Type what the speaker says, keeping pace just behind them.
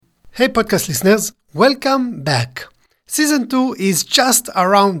Hey podcast listeners, welcome back. Season 2 is just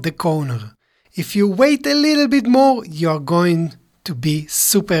around the corner. If you wait a little bit more, you're going to be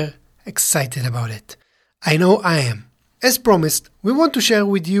super excited about it. I know I am. As promised, we want to share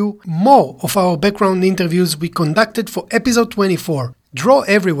with you more of our background interviews we conducted for episode 24, Draw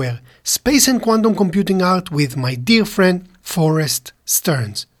Everywhere, Space and Quantum Computing Art with my dear friend Forrest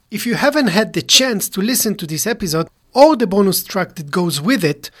Stearns. If you haven't had the chance to listen to this episode or the bonus track that goes with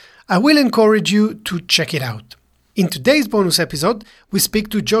it, I will encourage you to check it out. In today's bonus episode, we speak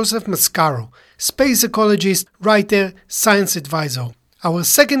to Joseph Mascaro, space ecologist, writer, science advisor. Our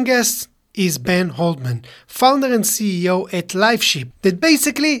second guest is Ben Holdman, founder and CEO at LifeShip, that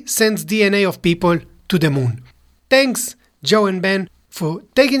basically sends DNA of people to the moon. Thanks, Joe and Ben, for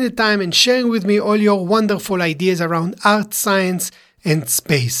taking the time and sharing with me all your wonderful ideas around art, science, and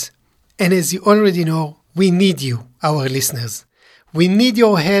space. And as you already know, we need you, our listeners. We need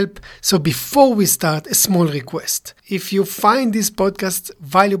your help, so before we start, a small request. If you find this podcast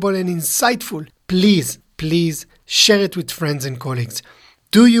valuable and insightful, please share it with friends and colleagues.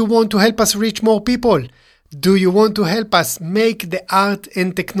 Do you want to help us reach more people? Do you want to help us make the art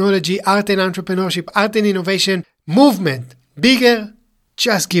and technology, art and entrepreneurship, art and innovation movement bigger?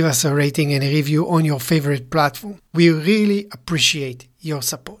 Just give us a rating and a review on your favorite platform. We really appreciate your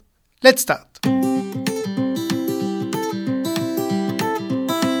support. Let's start.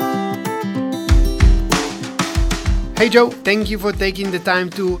 Hey Joe, thank you for taking the time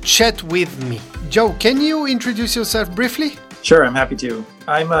to chat with me. Joe, can you introduce yourself briefly? Sure, I'm happy to.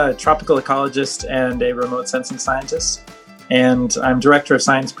 I'm a tropical ecologist and a remote sensing scientist, and I'm director of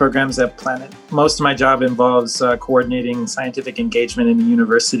science programs at Planet. Most of my job involves coordinating scientific engagement in the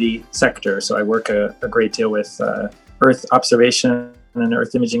university sector, so I work a great deal with Earth observation and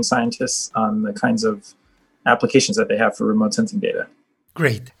Earth imaging scientists on the kinds of applications that they have for remote sensing data.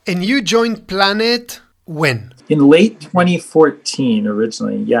 Great. And you joined Planet when? In late 2014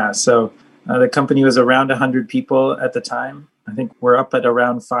 originally, yeah. So the company was around 100 people at the time. I think we're up at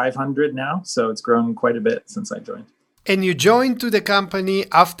around 500 now. So it's grown quite a bit since I joined. And you joined to the company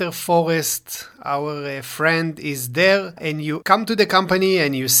after Forrest, our friend, is there. And you come to the company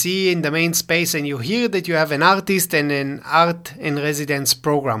and you see in the main space and you hear that you have an artist and an art in residence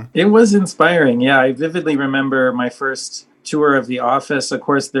program. It was inspiring. Yeah, I vividly remember my first tour of the office. Of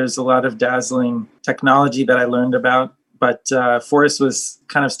course, there's a lot of dazzling technology that I learned about, but Forrest was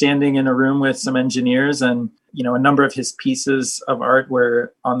kind of standing in a room with some engineers, and a number of his pieces of art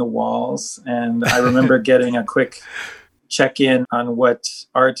were on the walls. And I remember getting a quick check-in on what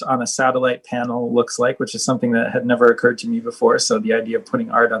art on a satellite panel looks like, which is something that had never occurred to me before. So the idea of putting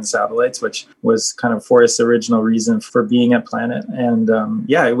art on satellites, which was kind of Forrest's original reason for being at Planet. And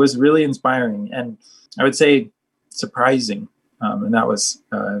it was really inspiring. And I would say surprising, and that was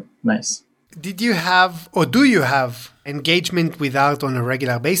nice. Did you have, or do you have, engagement with art on a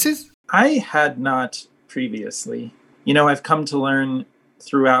regular basis? I had not previously. I've come to learn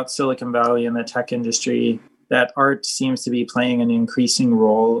throughout Silicon Valley and the tech industry that art seems to be playing an increasing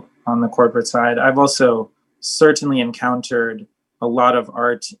role on the corporate side. I've also certainly encountered a lot of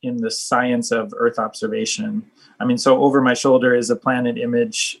art in the science of Earth observation. So over my shoulder is a planet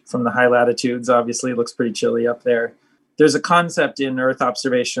image from the high latitudes. Obviously, it looks pretty chilly up there. There's a concept in Earth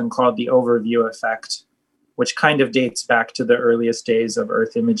observation called the overview effect, which kind of dates back to the earliest days of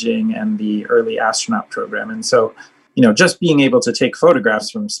Earth imaging and the early astronaut program. And so, just being able to take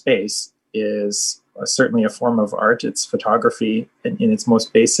photographs from space is certainly a form of art. It's photography in its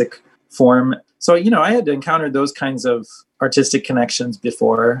most basic form. So, I had encountered those kinds of artistic connections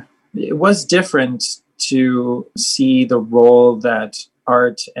before. It was different to see the role that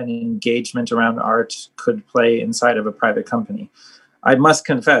art and engagement around art could play inside of a private company. I must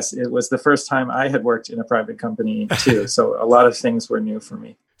confess, it was the first time I had worked in a private company too. So a lot of things were new for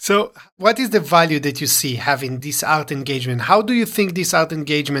me. So what is the value that you see having this art engagement? How do you think this art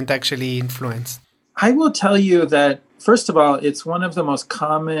engagement actually influenced? I will tell you that, first of all, it's one of the most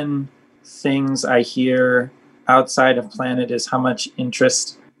common things I hear outside of Planet is how much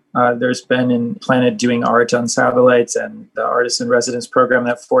interest there's been in Planet doing art on satellites and the Artist in Residence program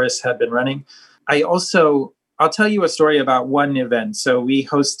that Forrest had been running. I'll tell you a story about one event. So we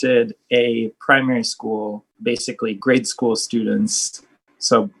hosted a primary school, basically grade school students,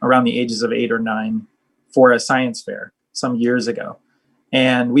 so around the ages of 8 or 9, for a science fair some years ago.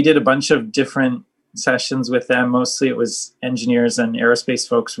 And we did a bunch of different sessions with them. Mostly it was engineers and aerospace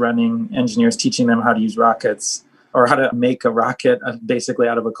folks running, engineers teaching them how to use rockets, or how to make a rocket basically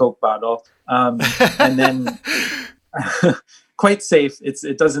out of a Coke bottle. And then quite safe.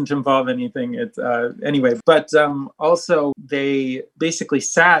 It doesn't involve anything. Anyway, but also they basically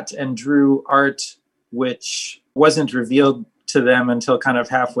sat and drew art which wasn't revealed to them until kind of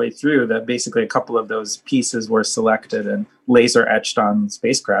halfway through. That basically a couple of those pieces were selected and laser etched on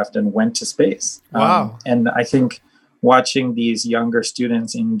spacecraft and went to space. Wow. And I think watching these younger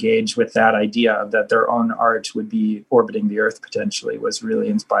students engage with that idea that their own art would be orbiting the Earth potentially was really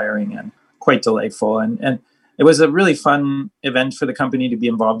inspiring and quite delightful. And it was a really fun event for the company to be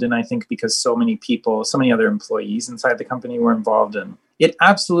involved in, I think, because so many people, so many other employees inside the company were involved. And it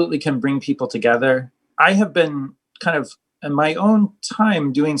absolutely can bring people together. I have been kind of in my own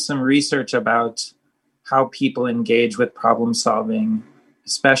time doing some research about how people engage with problem solving,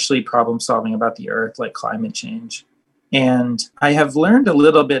 especially problem solving about the Earth, like climate change. And I have learned a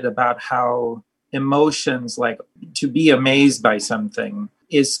little bit about how emotions, like to be amazed by something,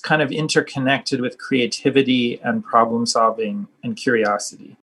 is kind of interconnected with creativity and problem solving and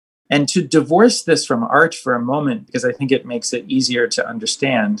curiosity. And to divorce this from art for a moment, because I think it makes it easier to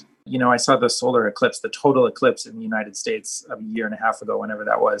understand. You know, I saw the solar eclipse, the total eclipse in the United States a year and a half ago, whenever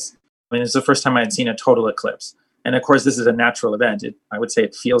that was. I mean, it's the first time I had seen a total eclipse. And of course, this is a natural event. I would say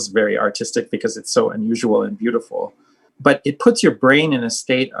it feels very artistic because it's so unusual and beautiful. But it puts your brain in a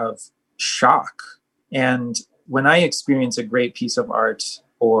state of shock. And when I experience a great piece of art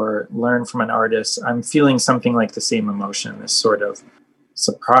or learn from an artist, I'm feeling something like the same emotion, this sort of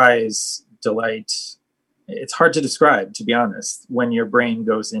surprise, delight. It's hard to describe, to be honest, when your brain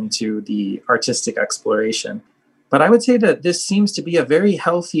goes into the artistic exploration. But I would say that this seems to be a very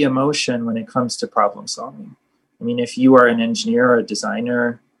healthy emotion when it comes to problem solving. I mean, if you are an engineer or a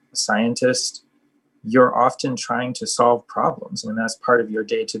designer, a scientist, you're often trying to solve problems. I mean, that's part of your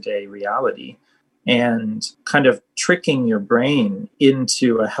day-to-day reality. And kind of tricking your brain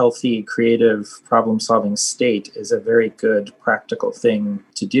into a healthy, creative, problem-solving state is a very good, practical thing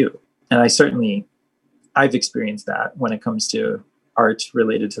to do. And I've experienced that when it comes to art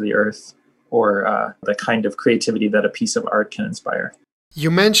related to the Earth or the kind of creativity that a piece of art can inspire.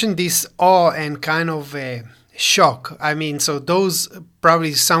 You mentioned this awe and kind of shock. I mean, so those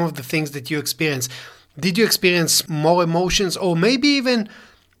probably some of the things that you experience. Did you experience more emotions or maybe even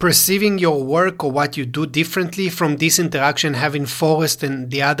perceiving your work or what you do differently from this interaction having Forrest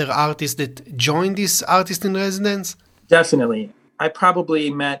and the other artists that joined this artist in residence? Definitely. I probably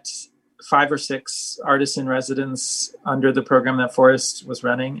met 5 or 6 artists in residence under the program that Forrest was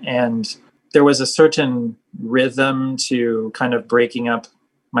running. And there was a certain rhythm to kind of breaking up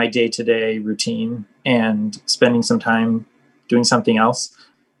my day-to-day routine and spending some time doing something else.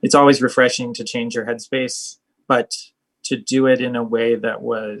 It's always refreshing to change your headspace, but to do it in a way that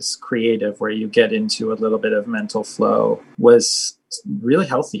was creative, where you get into a little bit of mental flow, was really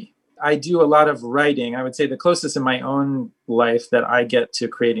healthy. I do a lot of writing. I would say the closest in my own life that I get to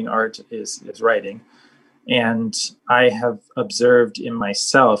creating art is writing. And I have observed in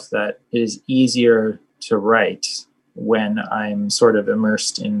myself that it is easier to write when I'm sort of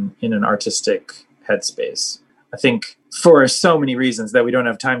immersed in an artistic headspace. I think for so many reasons that we don't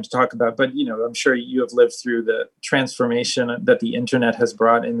have time to talk about, but I'm sure you have lived through the transformation that the internet has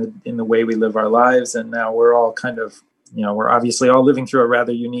brought in the way we live our lives, and now we're all kind of, we're obviously all living through a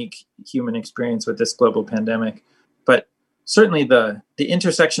rather unique human experience with this global pandemic. But certainly the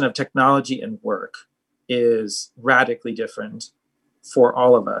intersection of technology and work is radically different for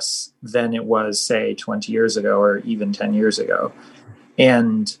all of us than it was, say, 20 years ago or even 10 years ago.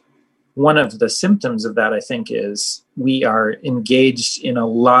 And one of the symptoms of that, I think, is we are engaged in a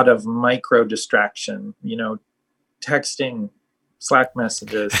lot of micro distraction, texting, Slack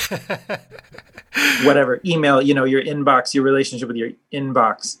messages, whatever, email, your inbox, your relationship with your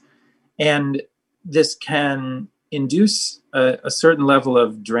inbox. And this can induce a certain level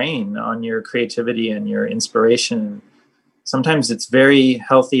of drain on your creativity and your inspiration. Sometimes it's very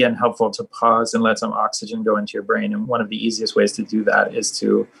healthy and helpful to pause and let some oxygen go into your brain. And one of the easiest ways to do that is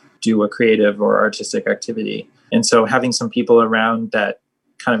to do a creative or artistic activity. And so having some people around that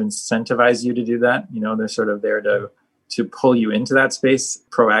kind of incentivize you to do that, they're sort of there to pull you into that space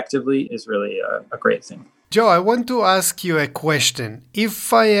proactively, is really a great thing. Joe, I want to ask you a question.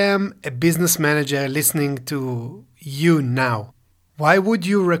 If I am a business manager listening to you now, why would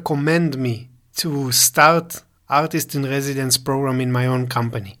you recommend me to start Artist in Residence program in my own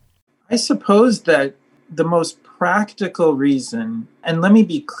company? I suppose that the most practical reason, and let me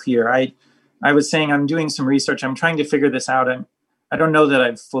be clear, I was saying I'm doing some research. I'm trying to figure this out. I don't know that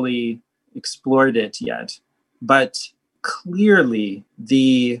I've fully explored it yet, but clearly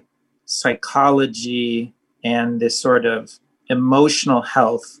the psychology and this sort of emotional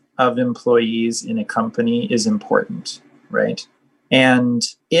health of employees in a company is important, right? And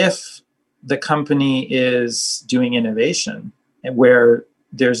if the company is doing innovation and where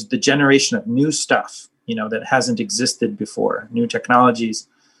there's the generation of new stuff, that hasn't existed before, new technologies,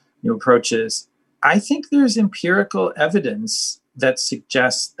 new approaches, I think there's empirical evidence that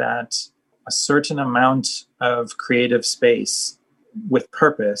suggests that a certain amount of creative space with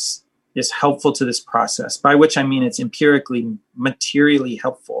purpose is helpful to this process, by which I mean it's empirically, materially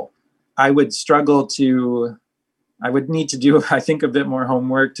helpful. I would need to do, I think, a bit more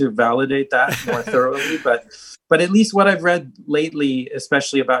homework to validate that more thoroughly. But at least what I've read lately,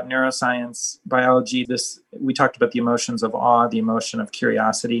 especially about neuroscience, biology, we talked about the emotions of awe, the emotion of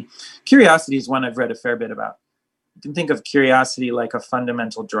curiosity. Curiosity is one I've read a fair bit about. You can think of curiosity like a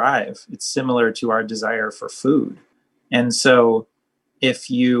fundamental drive. It's similar to our desire for food. And so if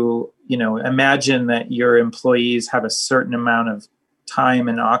you imagine that your employees have a certain amount of time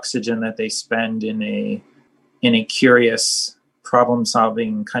and oxygen that they spend in a curious,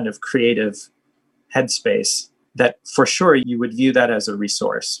 problem-solving kind of creative headspace, that for sure you would view that as a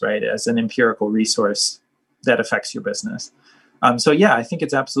resource, right? As an empirical resource that affects your business. So yeah, I think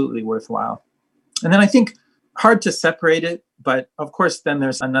it's absolutely worthwhile. And then I think hard to separate it, but of course then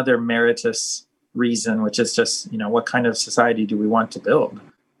there's another meritorious reason, which is just, what kind of society do we want to build?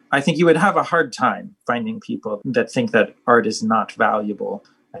 I think you would have a hard time finding people that think that art is not valuable.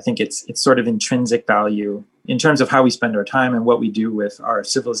 I think it's sort of intrinsic value in terms of how we spend our time and what we do with our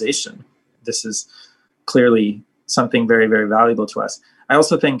civilization. This is clearly something very, very valuable to us. I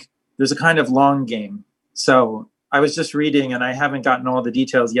also think there's a kind of long game. So I was just reading, and I haven't gotten all the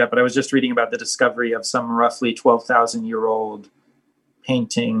details yet, but I was just reading about the discovery of some roughly 12,000-year-old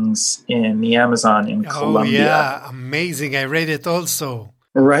paintings in the Amazon in Colombia. Oh, yeah. Amazing. I read it also.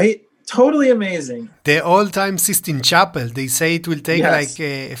 Right? Totally amazing. The old-time Sistine Chapel, they say it will take like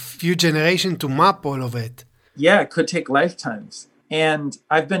a few generations to map all of it. Yeah, it could take lifetimes. And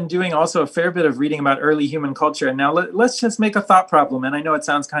I've been doing also a fair bit of reading about early human culture. And now let's just make a thought problem. And I know it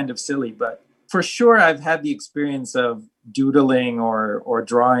sounds kind of silly, but for sure I've had the experience of doodling or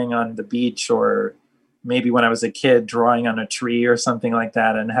drawing on the beach, or maybe when I was a kid drawing on a tree or something like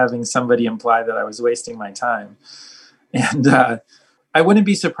that, and having somebody imply that I was wasting my time. And I wouldn't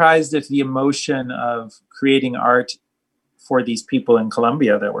be surprised if the emotion of creating art for these people in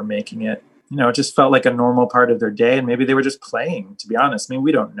Colombia that were making it, it just felt like a normal part of their day. And maybe they were just playing, to be honest. I mean,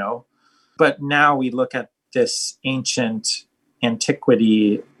 we don't know. But now we look at this ancient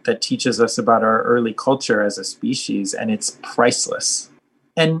antiquity that teaches us about our early culture as a species, and it's priceless.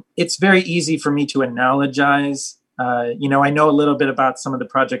 And it's very easy for me to analogize. I know a little bit about some of the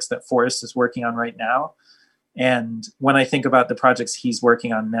projects that Forrest is working on right now. And when I think about the projects he's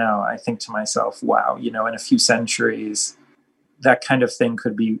working on now, I think to myself, wow, in a few centuries, that kind of thing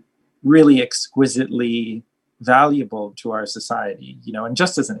could be really exquisitely valuable to our society, and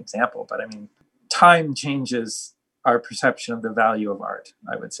just as an example, but I mean, time changes our perception of the value of art,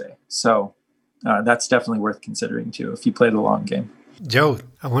 I would say. So that's definitely worth considering too, if you play the long game. Joe,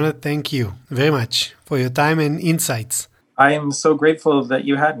 I want to thank you very much for your time and insights. I am so grateful that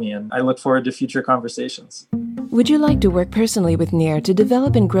you had me, and I look forward to future conversations. Would you like to work personally with Nir to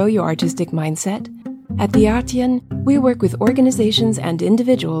develop and grow your artistic mindset? At The Artian, we work with organizations and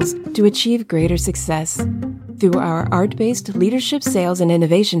individuals to achieve greater success. Through our art-based leadership, sales, and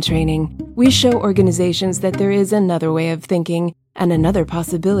innovation training, we show organizations that there is another way of thinking and another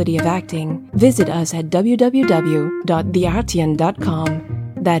possibility of acting. Visit us at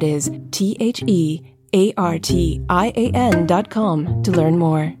www.theartian.com. That is TheArtian.com to learn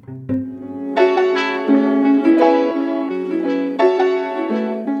more.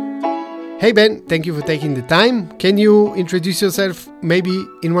 Hey Ben, thank you for taking the time. Can you introduce yourself maybe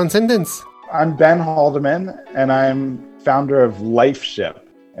in one sentence? I'm Ben Haldeman, and I'm founder of LifeShip,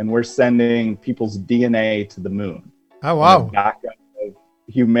 and we're sending people's DNA to the moon. Oh, wow. A backup of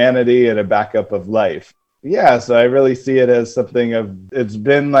humanity and a backup of life. Yeah, so I really see it as it's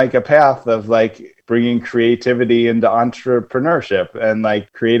been like a path of like bringing creativity into entrepreneurship and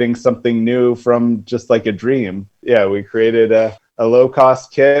like creating something new from just like a dream. Yeah, we created a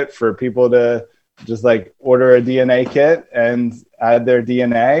low-cost kit for people to just like order a DNA kit and add their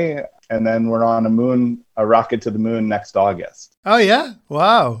DNA. And then we're on a rocket to the moon next August. Oh, yeah?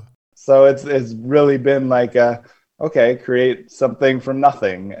 Wow. So it's really been like create something from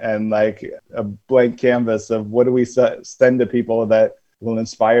nothing, and like a blank canvas of what do we send to people that will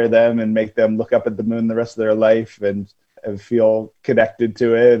inspire them and make them look up at the moon the rest of their life and feel connected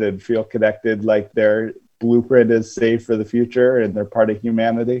to it and feel connected like their blueprint is safe for the future and they're part of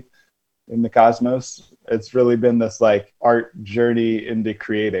humanity in the cosmos. It's really been this like art journey into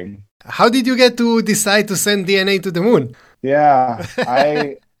creating. How did you get to decide to send DNA to the moon? Yeah,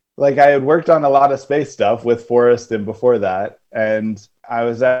 I had worked on a lot of space stuff with Forrest and before that, and I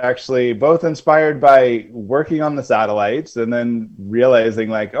was actually both inspired by working on the satellites and then realizing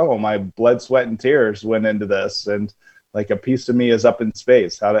like, oh, my blood, sweat, and tears went into this, and like a piece of me is up in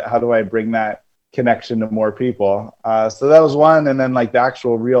space. How do I bring that connection to more people? So that was one, and then like the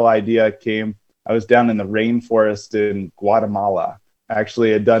actual real idea came. I was down in the rainforest in Guatemala. I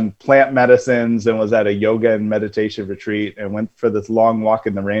actually had done plant medicines and was at a yoga and meditation retreat and went for this long walk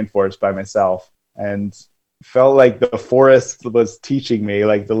in the rainforest by myself and felt like the forest was teaching me,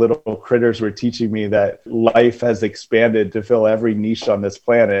 like the little critters were teaching me that life has expanded to fill every niche on this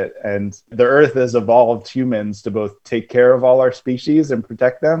planet. And the earth has evolved humans to both take care of all our species and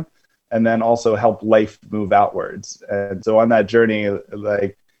protect them, and then also help life move outwards. And so on that journey,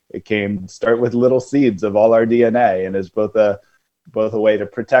 like it came start with little seeds of all our DNA, and is both a way to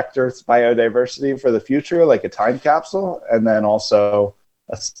protect Earth's biodiversity for the future, like a time capsule, and then also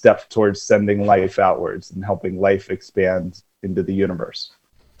a step towards sending life outwards and helping life expand into the universe.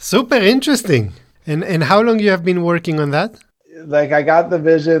 Super interesting. And how long you have been working on that? Like I got the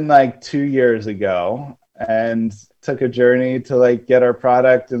vision like 2 years ago and took a journey to like get our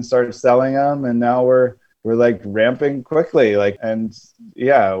product and start selling them. And now we're like ramping quickly.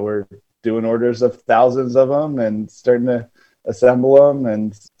 We're doing orders of thousands of them and starting to assemble them,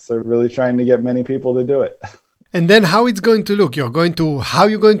 and so really trying to get many people to do it. And then how it's going to look? How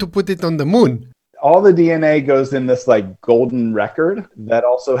you're going to put it on the moon? All the DNA goes in this like golden record that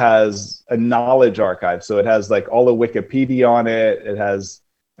also has a knowledge archive. So it has like all the Wikipedia on it. It has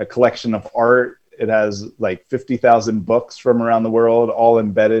a collection of art. It has like 50,000 books from around the world, all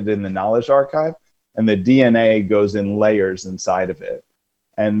embedded in the knowledge archive. And the DNA goes in layers inside of it.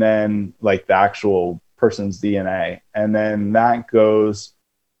 And then like the actual person's DNA. And then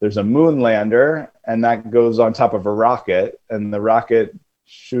there's a moon lander, and that goes on top of a rocket, and the rocket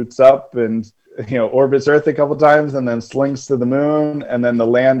shoots up and orbits Earth a couple times and then slings to the moon, and then the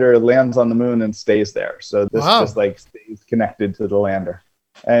lander lands on the moon and stays there. So this just like stays connected to the lander.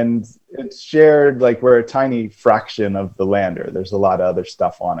 And it's shared, like we're a tiny fraction of the lander. There's a lot of other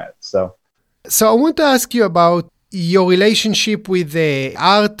stuff on it. So I want to ask you about your relationship with the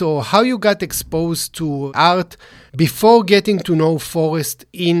art, or how you got exposed to art before getting to know Forrest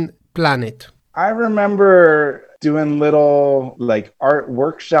in Planet. I remember doing little like art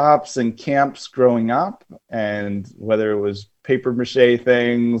workshops and camps growing up, and whether it was paper mache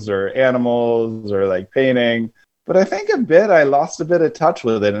things or animals or like painting. But I think I lost a bit of touch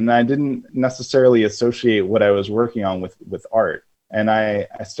with it, and I didn't necessarily associate what I was working on with art. And I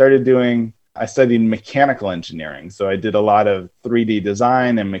studied mechanical engineering. So I did a lot of 3D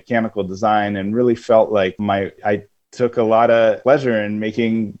design and mechanical design, and really felt like I took a lot of pleasure in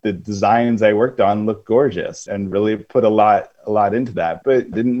making the designs I worked on look gorgeous, and really put a lot into that,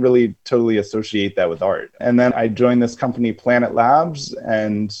 but didn't really totally associate that with art. And then I joined this company, Planet Labs,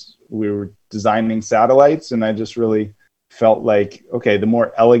 and we were designing satellites, and I just really felt like, okay, the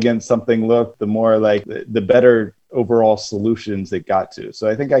more elegant something looked, the more like the better overall solutions it got to. So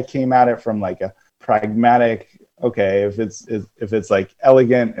I think I came at it from like a pragmatic, okay, if it's like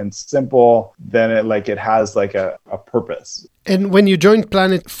elegant and simple, then it has like a purpose. And when you joined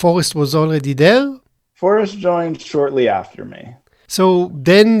Planet, Forrest was already there? Forrest joined shortly after me. So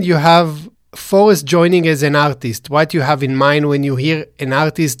then you have Forrest joining as an artist. What you have in mind when you hear an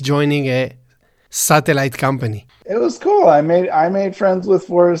artist joining a satellite company? It was cool. I made friends with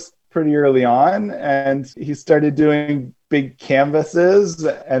Forrest pretty early on, and he started doing big canvases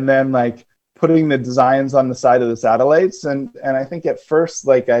and then like putting the designs on the side of the satellites. And I think at first,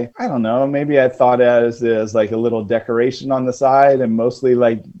 like, I don't know, maybe I thought as like a little decoration on the side and mostly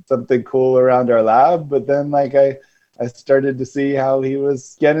like something cool around our lab. But then like I started to see how he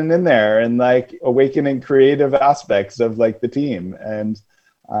was getting in there and like awakening creative aspects of like the team, and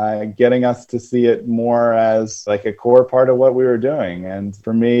getting us to see it more as like a core part of what we were doing. And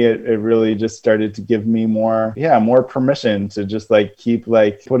for me, it really just started to give me more permission to just like keep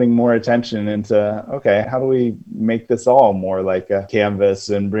like putting more attention into, okay, how do we make this all more like a canvas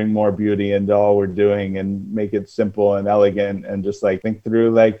and bring more beauty into all we're doing and make it simple and elegant, and just like think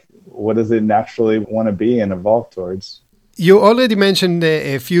through like, what does it naturally want to be and evolve towards? You already mentioned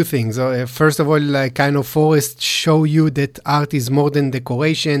a few things. First of all, kind of Forrest show you that art is more than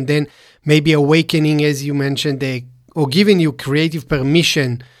decoration, then maybe awakening, as you mentioned, or giving you creative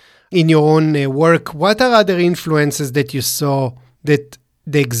permission in your own work. What are other influences that you saw that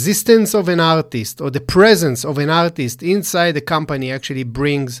the existence of an artist or the presence of an artist inside the company actually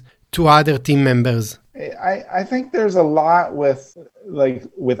brings to other team members? I think there's a lot with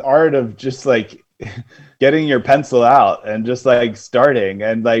art of just like getting your pencil out and just like starting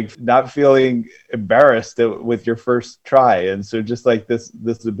and like not feeling embarrassed with your first try. And so just like this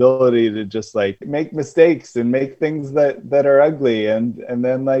ability to just like make mistakes and make things that are ugly and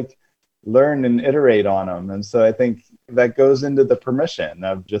then like learn and iterate on them. And so I think that goes into the permission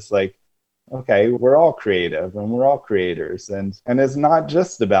of just like, okay, we're all creative and we're all creators. And it's not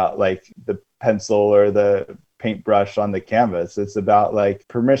just about like the pencil or the paintbrush on the canvas. It's about like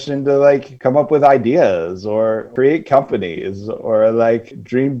permission to like come up with ideas or create companies or like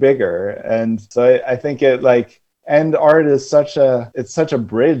dream bigger. And so I think it like, and art is such a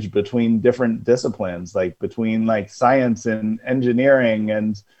bridge between different disciplines, like between like science and engineering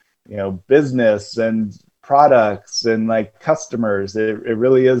and, you know, business and products and like customers. It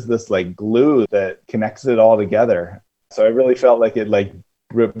really is this like glue that connects it all together. So I really felt like it like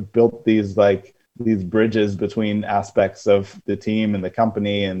built these bridges between aspects of the team and the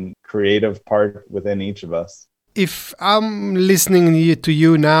company and creative part within each of us. If I'm listening to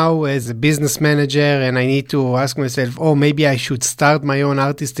you now as a business manager and I need to ask myself, oh, maybe I should start my own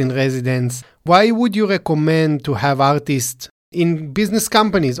artist in residence, why would you recommend to have artists in business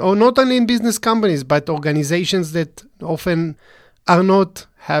companies, or not only in business companies, but organizations that often are not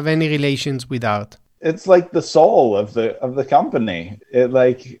have any relations with art? It's like the soul of the company.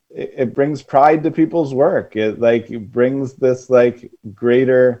 It brings pride to people's work. It brings this like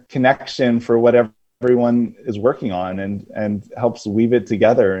greater connection for whatever everyone is working on and helps weave it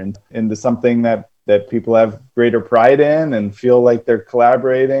together and into something that people have greater pride in and feel like they're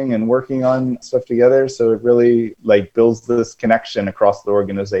collaborating and working on stuff together. So it really like builds this connection across the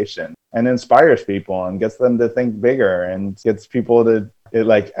organization and inspires people and gets them to think bigger and gets people to, it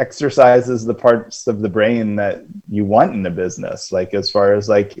like exercises the parts of the brain that you want in a business, like as far as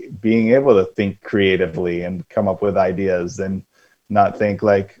like being able to think creatively and come up with ideas and not think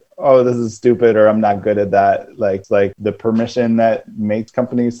like, oh, this is stupid or I'm not good at that. Like the permission that makes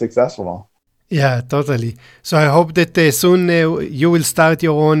companies successful. Yeah, totally. So I hope that soon you will start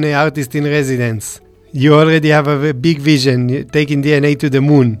your own artist in residence. You already have a big vision, taking DNA to the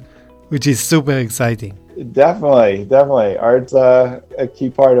moon, which is super exciting. Definitely. Art's a key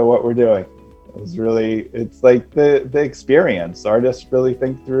part of what we're doing. It's like the experience. Artists really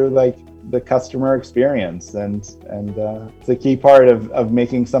think through like the customer experience and it's a key part of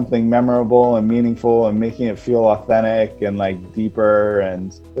making something memorable and meaningful and making it feel authentic and like deeper,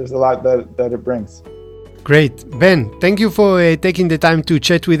 and there's a lot that it brings. Great. Ben, thank you for taking the time to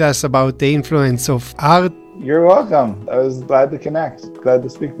chat with us about the influence of art. You're welcome. I was glad to connect. Glad to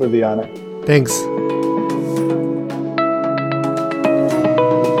speak with you on it. Thanks.